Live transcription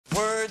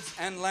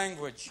and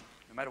language.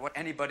 No matter what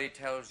anybody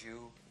tells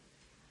you,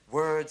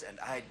 words and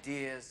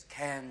ideas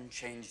can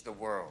change the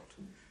world.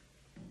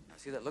 Now,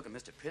 see that look in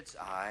Mr. Pitt's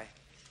eye?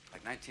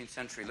 Like 19th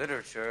century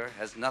literature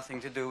has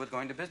nothing to do with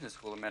going to business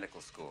school or medical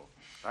school,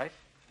 right?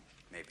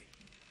 Maybe.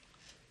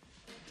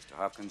 Mr.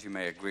 Hopkins, you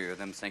may agree with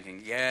him,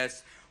 thinking,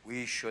 yes,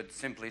 we should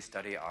simply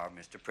study our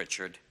Mr.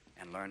 Pritchard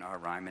and learn our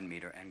rhyme and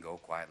meter and go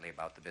quietly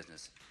about the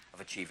business of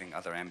achieving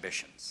other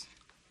ambitions.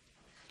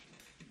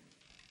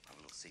 I have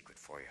a little secret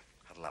for you.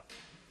 Huddle up.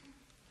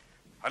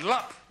 Huddle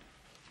up!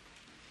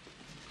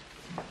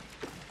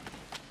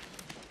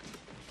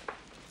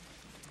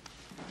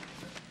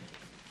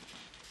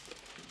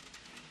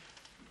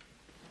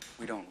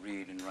 We don't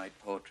read and write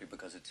poetry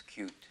because it's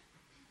cute.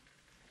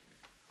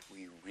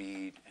 We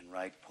read and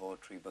write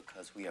poetry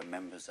because we are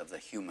members of the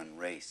human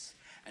race.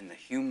 And the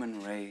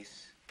human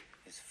race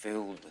is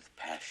filled with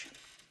passion.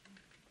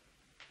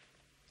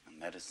 And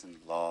medicine,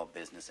 law,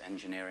 business,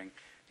 engineering,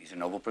 these are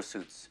noble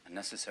pursuits and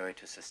necessary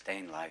to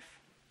sustain life.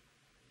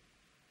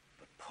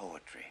 But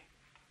poetry,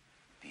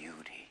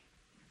 beauty,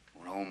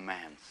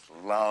 romance,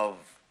 love,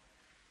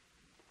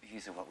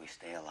 these are what we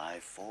stay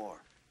alive for.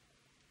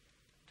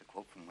 To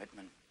quote from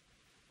Whitman,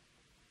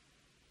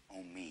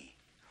 "O me,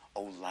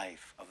 O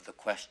life of the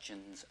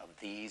questions of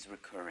these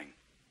recurring,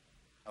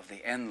 of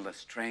the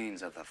endless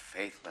trains of the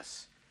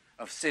faithless,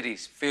 of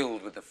cities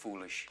filled with the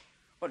foolish,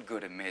 what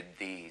good amid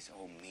these,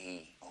 O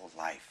me, O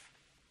life?"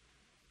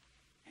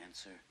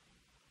 Answer,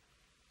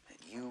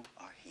 that you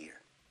are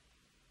here,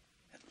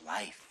 that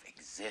life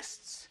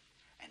exists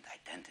and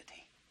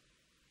identity,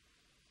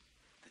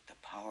 that the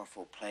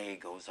powerful play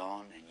goes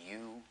on and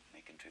you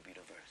may contribute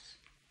a verse.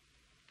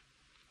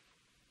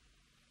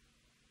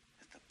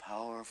 The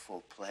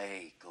powerful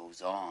play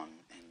goes on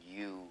and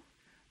you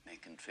may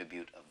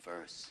contribute a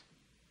verse.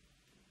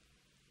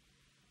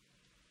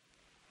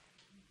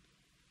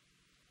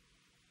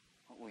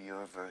 What will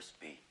your verse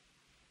be?